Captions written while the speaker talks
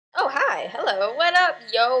Oh, hi, hello, what up,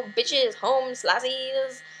 yo, bitches, homes,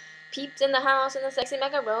 lassies, peeps in the house, and the sexy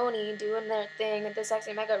macaroni, doing their thing with the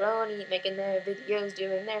sexy macaroni, making their videos,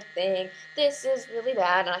 doing their thing. This is really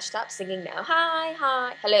bad, and I should stop singing now.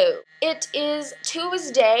 Hi, hello. It is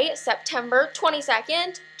Tuesday, September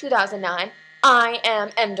 22nd, 2009. I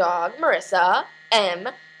am M-Dog, Marissa, M.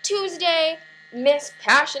 Tuesday, Miss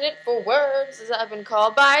Passionate for Words, as I've been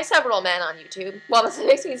called by several men on YouTube. Well, this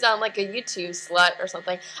makes me sound like a YouTube slut or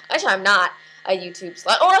something. Actually, I'm not a YouTube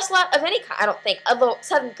slut, or a slut of any kind, I don't think. Although,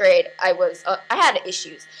 7th grade, I had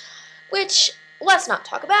issues. Which, let's not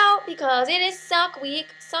talk about, because it is sock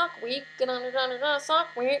week. Sock week.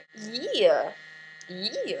 Yeah.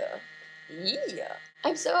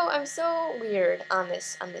 I'm so weird on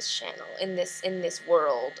this channel, in this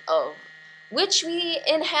world of which we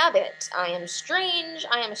inhabit. I am a strange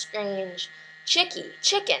chickster,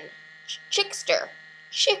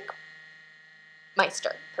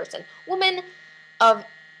 chickmeister person, woman of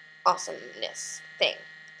awesomeness thing.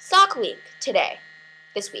 Sock week today,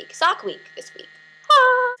 this week, sock week this week.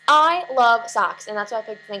 I love socks, and that's why I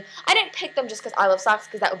picked the thing. I didn't pick them just because I love socks,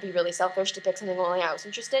 because that would be really selfish to pick something only I was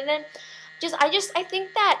interested in. I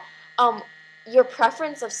think that, your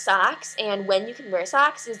preference of socks and when you can wear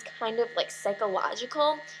socks is kind of like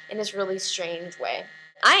psychological in this really strange way.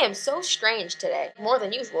 I am so strange today, more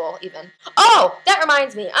than usual even. Oh, that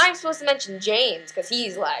reminds me, I'm supposed to mention James, because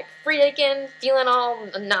he's like freaking feeling all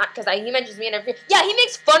not, because he mentions me in every, yeah, he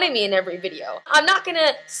makes fun of me in every video. I'm not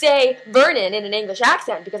gonna say Vernon in an English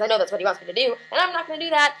accent, because I know that's what he wants me to do, and I'm not gonna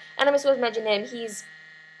do that, and I'm supposed to mention him. He's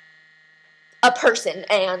a person,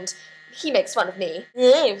 and he makes fun of me.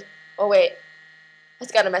 Oh wait. I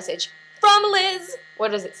just got a message from Liz. What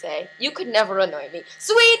does it say? You could never annoy me.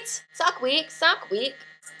 Sweet! Sock week, sock week.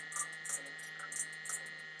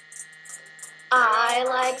 I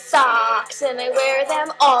like socks and I wear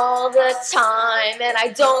them all the time, and I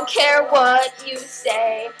don't care what you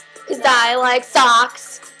say, 'cause I like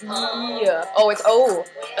socks. Yeah. I wear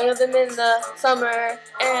them in the summer,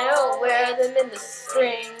 and I'll wear them in the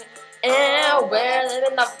spring, and I'll wear them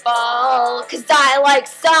in the fall, 'cause I like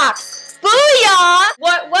socks. Booyah!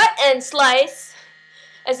 What, and slice?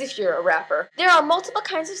 As if you're a rapper. There are multiple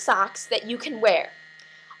kinds of socks that you can wear.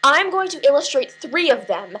 I'm going to illustrate 3 of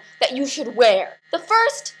them that you should wear. The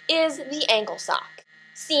first is the ankle sock,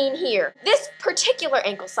 seen here. This particular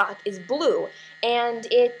ankle sock is blue, and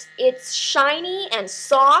it's shiny and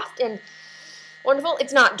soft and wonderful.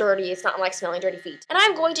 It's not dirty. It's not like smelling dirty feet. And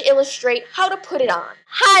I'm going to illustrate how to put it on.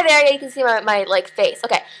 Hi there. You can see my like face.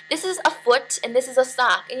 Okay, this is a foot and this is a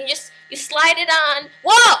sock, and you slide it on.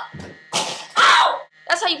 Whoa! Ow!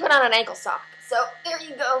 That's how you put on an ankle sock. So there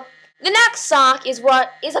you go. The next sock is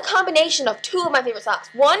a combination of 2 of my favorite socks.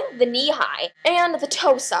 One, the knee high, and the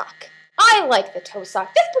toe sock. I like the toe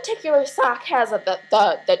sock. This particular sock has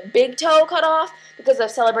the big toe cut off because of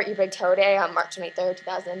Celebrate Your Big Toe Day on March 23rd,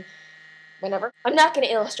 2000. Whenever. I'm not going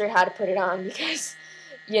to illustrate how to put it on because,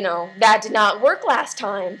 you know, that did not work last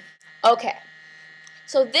time. Okay.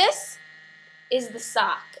 So this is the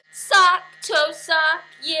sock. Sock, toe sock,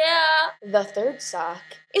 yeah. The third sock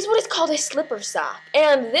is what is called a slipper sock.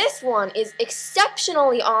 And this one is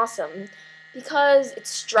exceptionally awesome because it's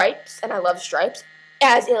stripes, and I love stripes,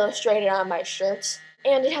 as illustrated on my shirt.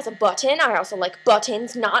 And it has a button. I also like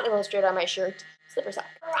buttons not illustrated on my shirt. Slipper sock.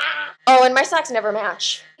 Oh, and my socks never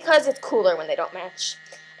match, because it's cooler when they don't match.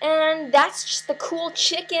 And that's just the cool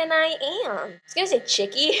chicken I am. I was gonna say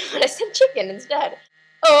chickie, but I said chicken instead.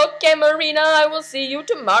 Okay, Marina, I will see you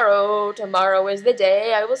tomorrow. Tomorrow is the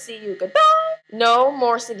day I will see you. Goodbye. No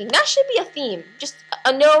more singing. That should be a theme. Just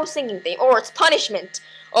a no singing theme. Or it's punishment.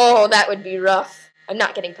 Oh, that would be rough. I'm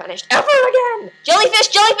not getting punished ever again. Jellyfish,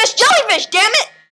 jellyfish, jellyfish, damn it!